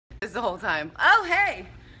This the whole time. Oh, hey.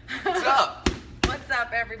 What's up? What's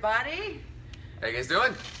up, everybody? How you guys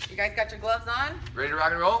doing? You guys got your gloves on? Ready to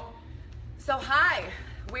rock and roll? So, hi.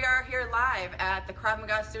 We are here live at the Krav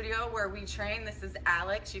Maga studio where we train. This is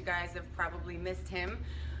Alex. You guys have probably missed him.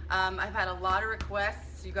 I've had a lot of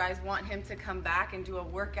requests. You guys want him to come back and do a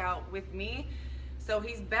workout with me. So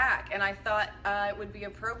he's back, and I thought it would be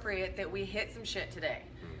appropriate that we hit some shit today.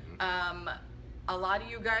 A lot of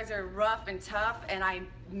you guys are rough and tough, and I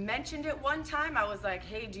mentioned it one time. I was like,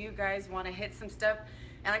 hey, do you guys want to hit some stuff?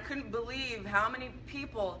 And I couldn't believe how many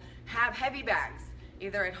people have heavy bags,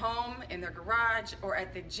 either at home, in their garage, or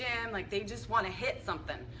at the gym. Like, they just want to hit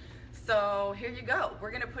something. So here you go.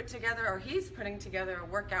 We're going to put together, or he's putting together, a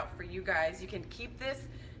workout for you guys. You can keep this.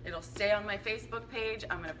 It'll stay on my Facebook page.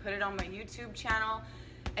 I'm going to put it on my YouTube channel.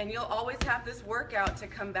 And you'll always have this workout to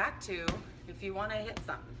come back to if you want to hit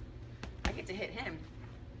something. I get to hit him.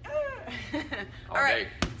 All right,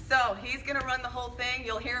 so he's gonna run the whole thing.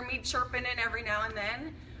 You'll hear me chirping in every now and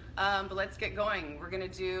then, but let's get going. We're gonna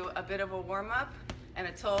do a bit of a warm-up and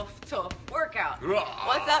a tough workout.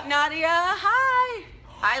 What's up, Nadia? Hi.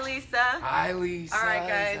 Hi, Lisa. Hi, Lisa. All right,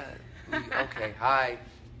 guys. Okay, hi.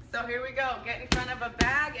 So here we go. Get in front of a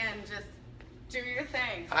bag and just do your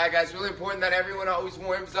thing. All right, guys, really important that everyone always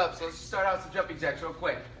warms up. So let's just start out with some jumping jacks real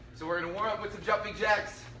quick. So we're gonna warm up with some jumping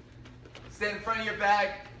jacks. Stand in front of your bag,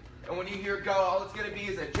 and when you hear go, all it's gonna be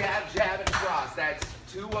is a jab, jab, and cross. That's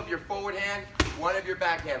 2 of your forward hand, 1 of your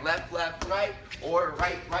back hand. Left, left, right, or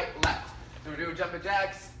right, right, left. So we're doing jumping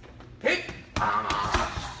jacks. Hit.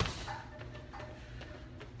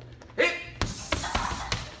 Hit.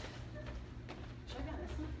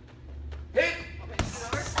 Hit.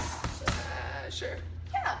 Sure.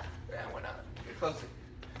 Yeah. Yeah, why not? Get closer.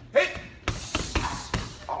 Hit.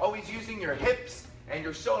 Always using your hips and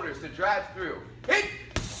your shoulders to drive through. Hit!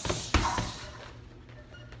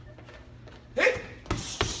 Hit!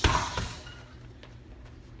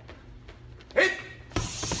 Hit!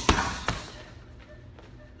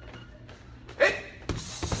 Hit!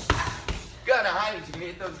 Good, now high knees. You can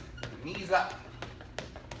hit those knees up.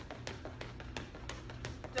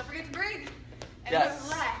 Don't forget to breathe. And Yes.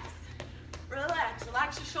 relax. Relax.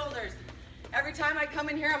 Relax your shoulders. Every time I come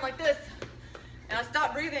in here, I'm like this. And I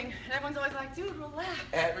stop breathing, and everyone's always like, dude, relax.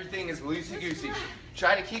 Everything is loosey-goosey.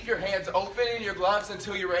 Try to keep your hands open in your gloves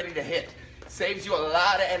until you're ready to hit. Saves you a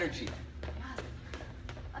lot of energy. Yes.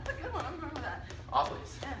 That's a good one. I remember that.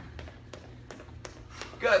 Always. Yeah.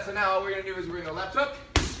 Good, so now all we're gonna do is we're gonna left hook,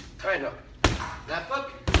 right hook. Left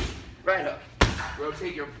hook, right hook.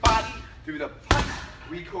 Rotate your body through the punch.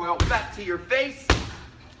 Recoil back to your face.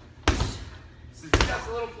 This is just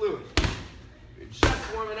a little fluid. You're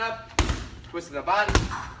just warming up. Twisting the body.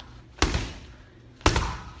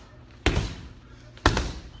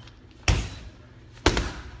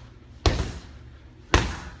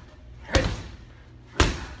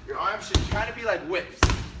 Your arms should try to be like whips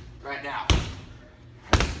right now.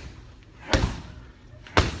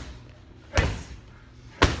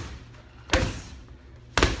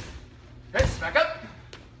 Back up.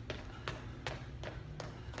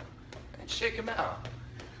 And shake them out.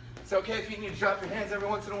 It's okay if you need to drop your hands every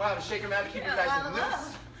once in a while to shake them out to keep you guys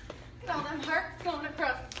loose. Look at all them hearts going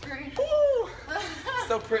across the screen. Woo!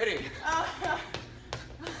 So pretty.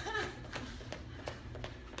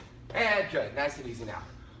 And good, nice and easy now.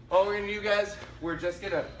 All we're gonna do, guys, we're just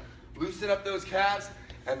gonna loosen up those calves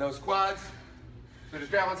and those quads. So just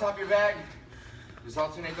grab on top of your bag, just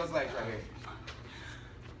alternate those legs right here.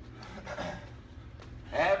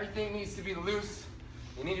 Everything needs to be loose.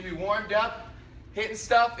 You need to be warmed up. Hitting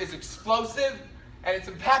stuff is explosive and it's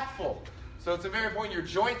impactful. So it's very important your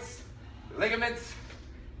joints, ligaments,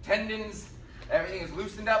 tendons, everything is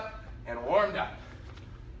loosened up and warmed up.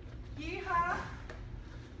 Yeehaw.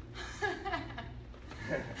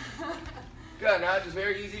 Good, now just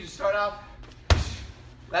very easy to start off.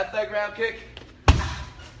 Left leg round kick,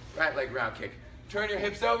 right leg round kick. Turn your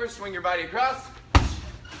hips over, swing your body across.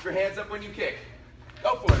 Keep your hands up when you kick.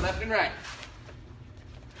 Go for it, left and right.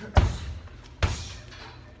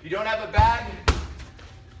 If you don't have a bag,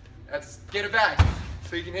 get a bag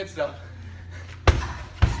so you can hit stuff.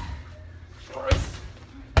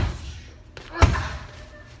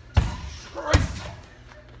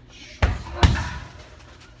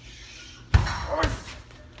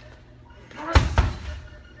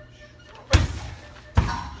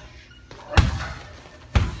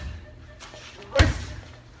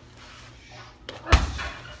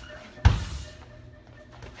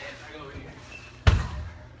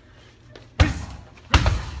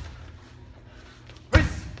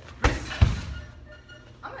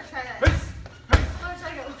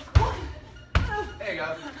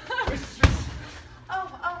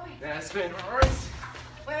 Then I spin reverse.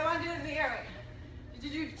 Wait, I want to do it in the air. Wait.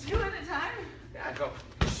 Did you do two at a time? Yeah, go.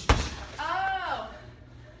 Oh.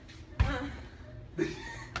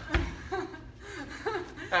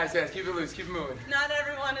 Alright, guys, keep it loose, keep it moving. Not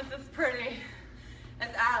everyone is as pretty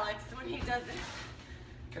as Alex when he does it.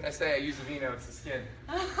 Can I say I use a Vino, it's the skin.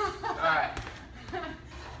 Alright.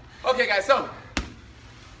 Okay guys, so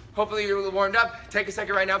hopefully you're a little warmed up. Take a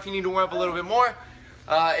second right now if you need to warm up a little bit more.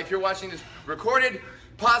 If you're watching this recorded,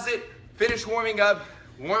 pause it, finish warming up,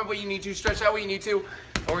 warm up what you need to, stretch out what you need to,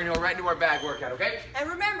 and we're gonna go right into our bag workout, okay? And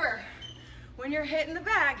remember, when you're hitting the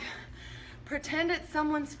bag, pretend it's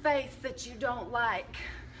someone's face that you don't like.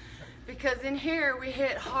 Because in here we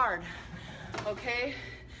hit hard, okay?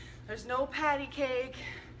 There's no patty cake,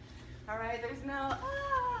 all right? There's no,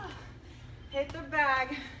 hit the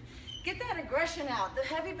bag. Get that aggression out. The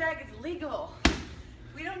heavy bag is legal.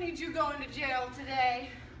 We don't need you going to jail today.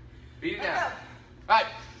 Beat it down. All right,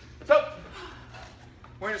 so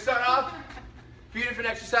we're gonna start off a few different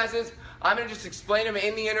exercises. I'm gonna just explain them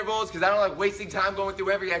in the intervals because I don't like wasting time going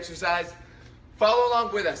through every exercise. Follow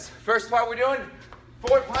along with us. First part we're doing,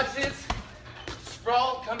 4 punches,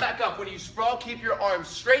 sprawl, come back up. When you sprawl, keep your arms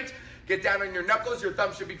straight, get down on your knuckles, your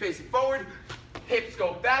thumb should be facing forward, hips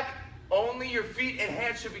go back, only your feet and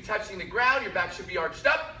hands should be touching the ground, your back should be arched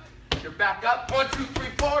up, your back up, 1, 2, 3,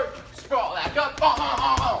 4, sprawl back up,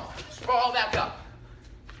 sprawl back up.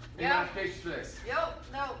 Any modifications for this?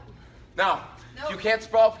 No. Now, if you can't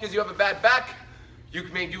sprawl because you have a bad back, you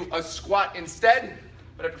may do a squat instead,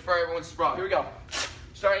 but I prefer everyone sprawl. Here we go.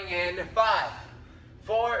 Starting in 5,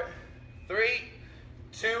 4, 3,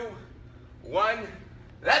 2, 1.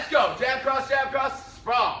 Let's go. Jab, cross,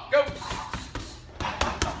 sprawl. Go.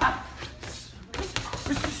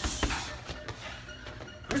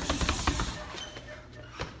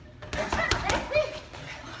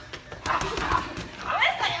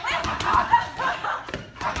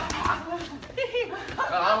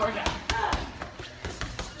 I'm working.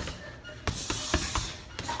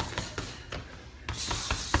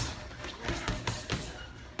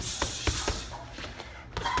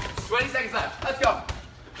 Seconds left. Let's go.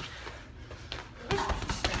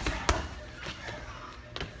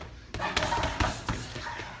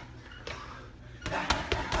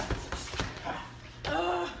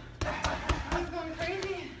 I'm going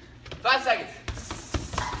crazy. 5 seconds.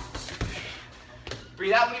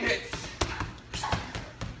 Breathe out when you hit.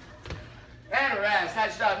 And rest.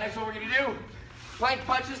 Nice job. Next one we're going to do, plank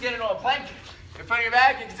punches. Get into a plank in front of your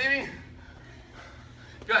back. You can see me?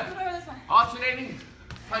 Good. Alternating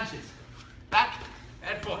punches. Back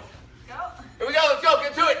and forth. Go. Here we go. Let's go.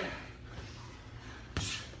 Get to it.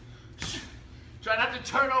 Try not to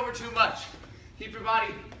turn over too much. Keep your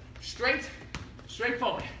body straight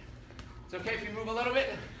forward. It's okay if you move a little bit.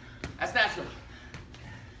 That's natural.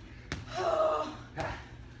 Now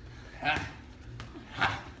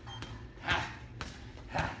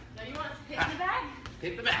you want to hit the bag?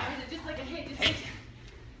 Hit the bag. Or is it just like a hit? Just hit.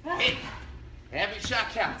 Hit. Every shot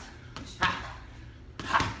counts.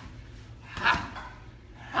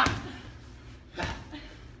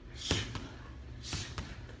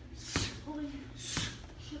 Holy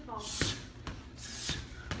shit balls.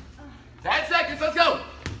 10 seconds, let's go.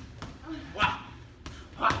 Wow.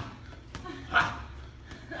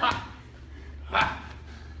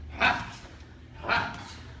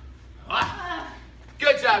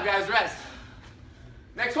 Good job, guys. Rest.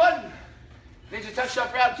 Next one. Ninja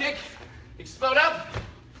touch-up round kick. Explode up.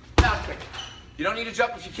 Round kick. You don't need to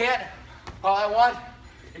jump if you can't. All I want,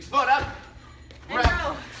 explode up. And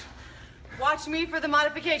go. Watch me for the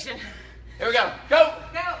modification. Here we go. Go.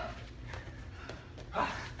 Go.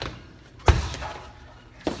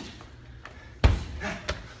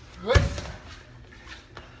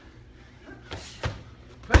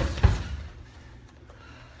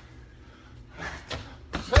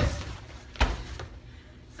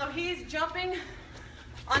 So he's jumping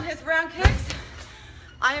on his round kicks.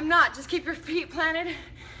 I am not. Just keep your feet planted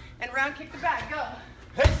and round kick the back. Go.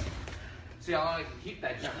 See how long I can keep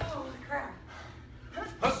that jump. Oh, crap.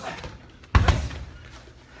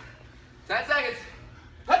 10 seconds.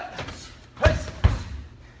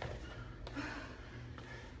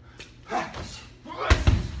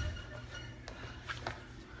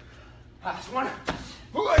 Last one.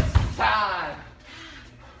 Time.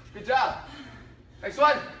 Good job. Next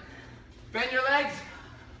one. Bend your legs.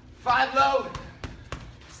 5 low.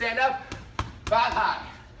 Stand up. 5 high.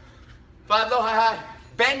 5 low, high.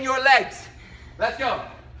 Bend your legs. Let's go.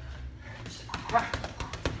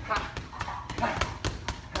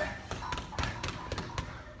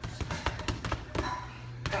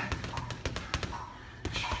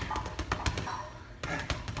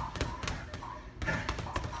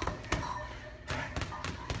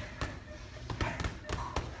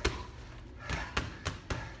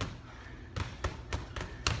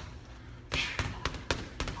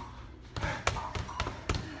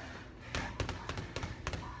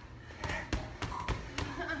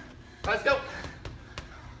 Let's go.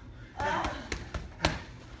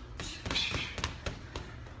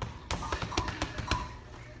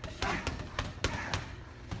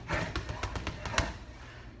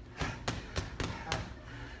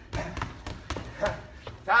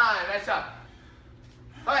 Time, nice job.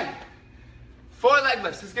 All right, 4 leg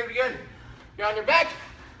lifts. This is gonna be good. You're on your back,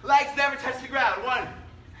 legs never touch the ground. 1,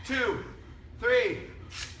 2, 3,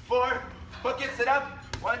 4. Hook it, sit up.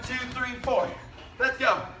 1, 2, 3, 4. Let's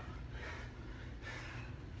go.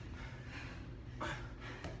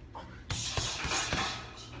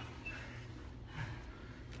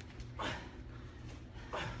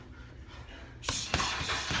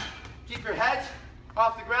 Keep your head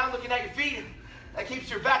off the ground, looking at your feet. That keeps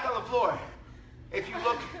your back on the floor. If you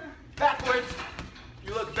look backwards,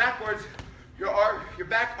 your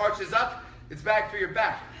back arches up. It's bad for your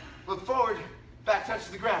back. Look forward, back touches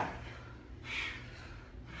the ground.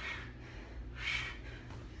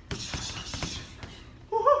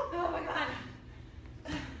 Oh my God.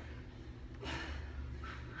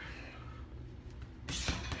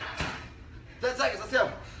 10 seconds, let's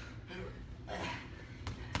go.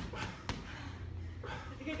 I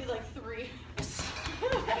think I did like 3.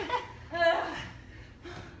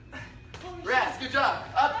 Rest, good job.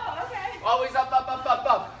 Up. Oh, okay. Always up, up, up, up,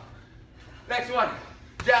 up. Next one.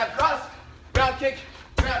 Jab, cross, round kick,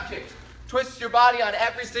 round kick. Twist your body on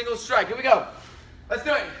every single strike. Here we go. Let's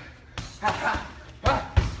do it. Come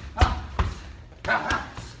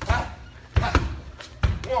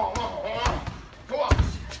on.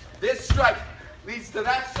 This strike leads to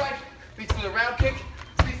that strike, leads to the round kick,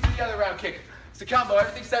 leads to the other round kick. It's a combo.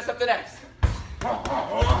 Everything sets up the next.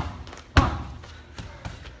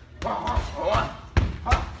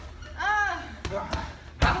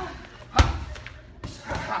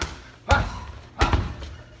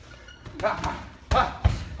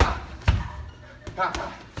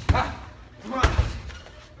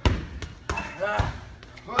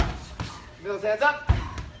 Those hands up.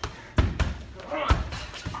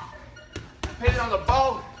 Hit it on the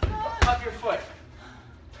ball of your foot.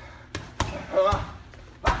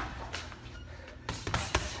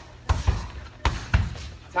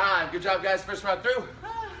 Time. Good job, guys. First round through.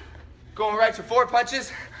 Going right to 4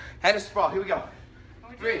 punches and a sprawl. Here we go. Are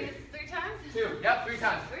we doing this 3 times? 2. Yep, 3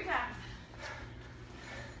 times. 3 times.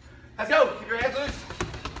 Let's go. Keep your hands loose.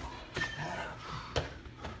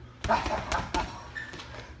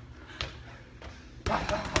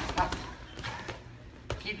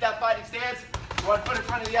 Keep that fighting stance. 1 foot in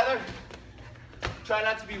front of the other. Try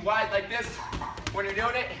not to be wide like this when you're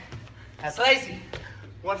doing it. That's lazy.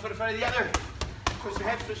 1 foot in front of the other. Twist your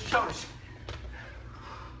hips, twist your shoulders.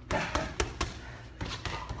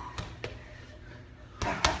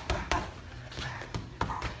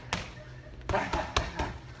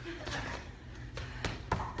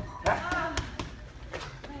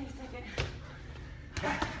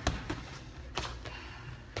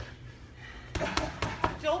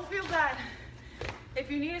 Don't feel bad.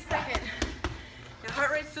 If you need a second, your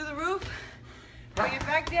heart rate's through the roof, bring it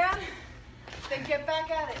back down, then get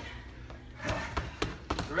back at it.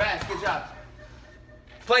 Rest, good job.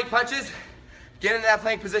 Plank punches, get into that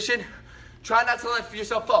plank position. Try not to let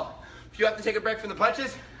yourself fall. If you have to take a break from the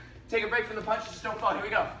punches, take a break from the punches, just don't fall. Here we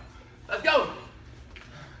go. Let's go.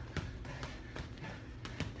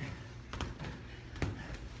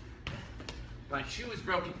 My shoe is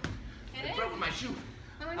broken. I broke my shoe.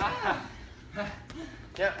 Oh no.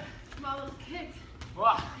 Yep. Small little kicks.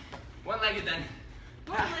 Wow. One-legged then.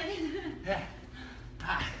 One-legged.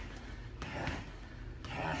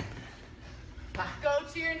 Go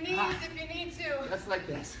to your knees if you need to. Just like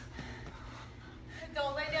this.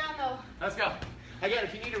 Don't lay down though. Let's go. Again,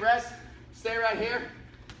 if you need to rest, stay right here.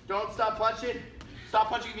 Don't stop punching. Stop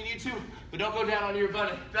punching if you need to, but don't go down on your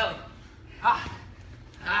belly. Ha. Ha.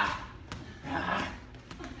 Ha. Ha.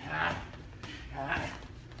 Ha.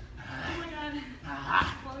 Oh my God.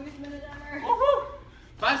 Longest minute ever. Woohoo!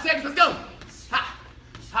 5 seconds, let's go. Ha.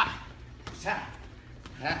 Ha. Ha.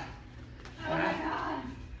 Ha. Oh my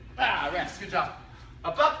God. Rest, good job.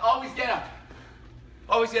 Up, always get up.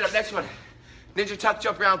 Always get up, next one. Ninja tuck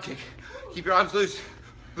jump round kick. Keep your arms loose.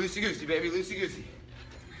 Loosey-goosey, baby, loosey-goosey.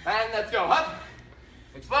 And let's go, up.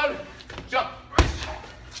 Explode, jump.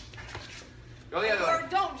 Go the other way. Or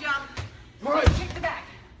don't jump. Right. Kick the back.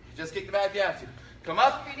 Just kick the back if you have to. Come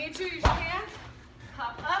up. If you need to, use your hands.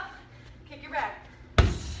 Hop up. Kick your back.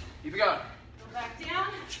 Keep it going. Go back down.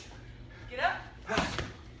 Get up.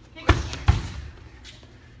 Kick.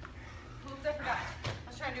 Oops, I forgot.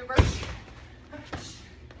 Let's try and do a burpee.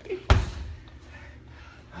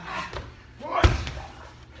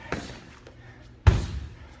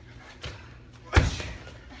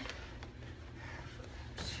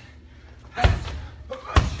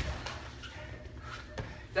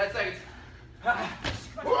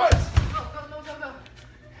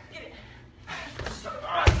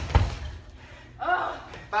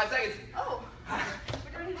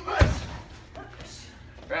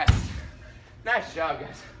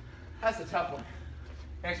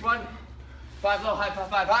 5 low, high,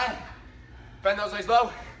 5 high. Bend those legs low.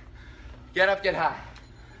 Get up, get high.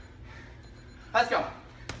 Let's go.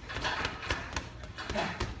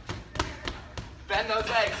 Bend those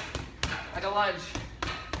legs like a lunge.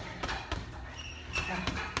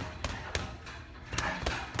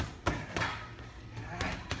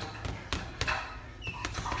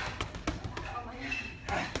 Oh my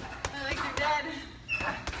God. My legs are dead.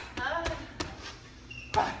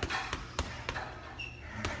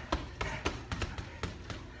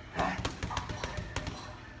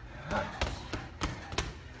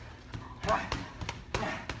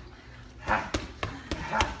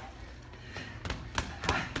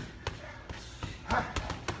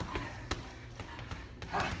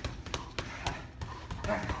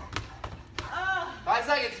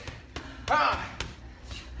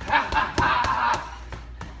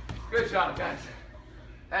 Good job, guys.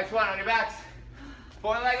 Next one on your backs.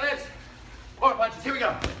 4 leg lifts. 4 punches. Here we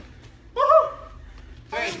go. Woohoo!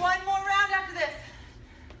 3. Only one more round after this.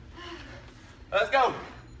 Let's go.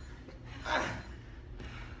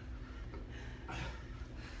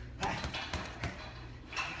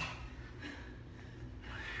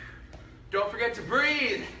 Don't forget to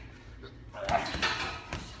breathe.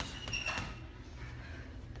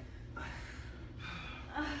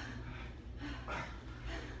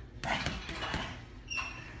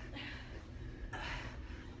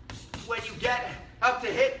 When you get up to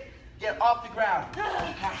hit, get off the ground.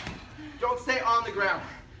 Don't stay on the ground.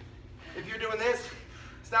 If you're doing this,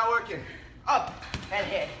 it's not working. Up and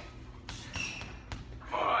hit.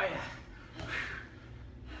 Oh,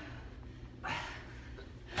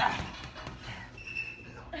 yeah.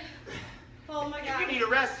 Oh my God. If you need a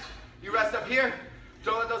rest, you rest up here.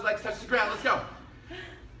 Don't let those legs touch the ground. Let's go.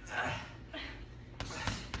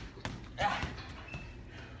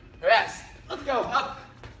 Rest. Let's go. Up.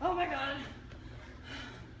 Oh my God.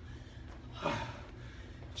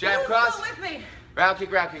 Jab cross. Go with me. Round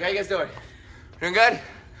kick, round kick. How you guys doing? Doing good?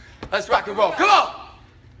 Let's rock and roll. Come on.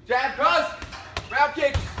 Jab cross. Round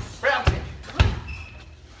kick. Round kick.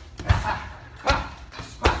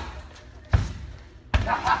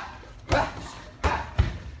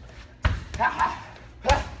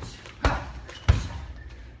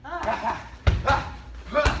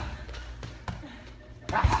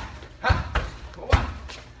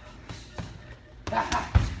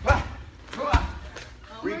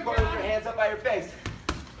 Recoil with your hands up by your face.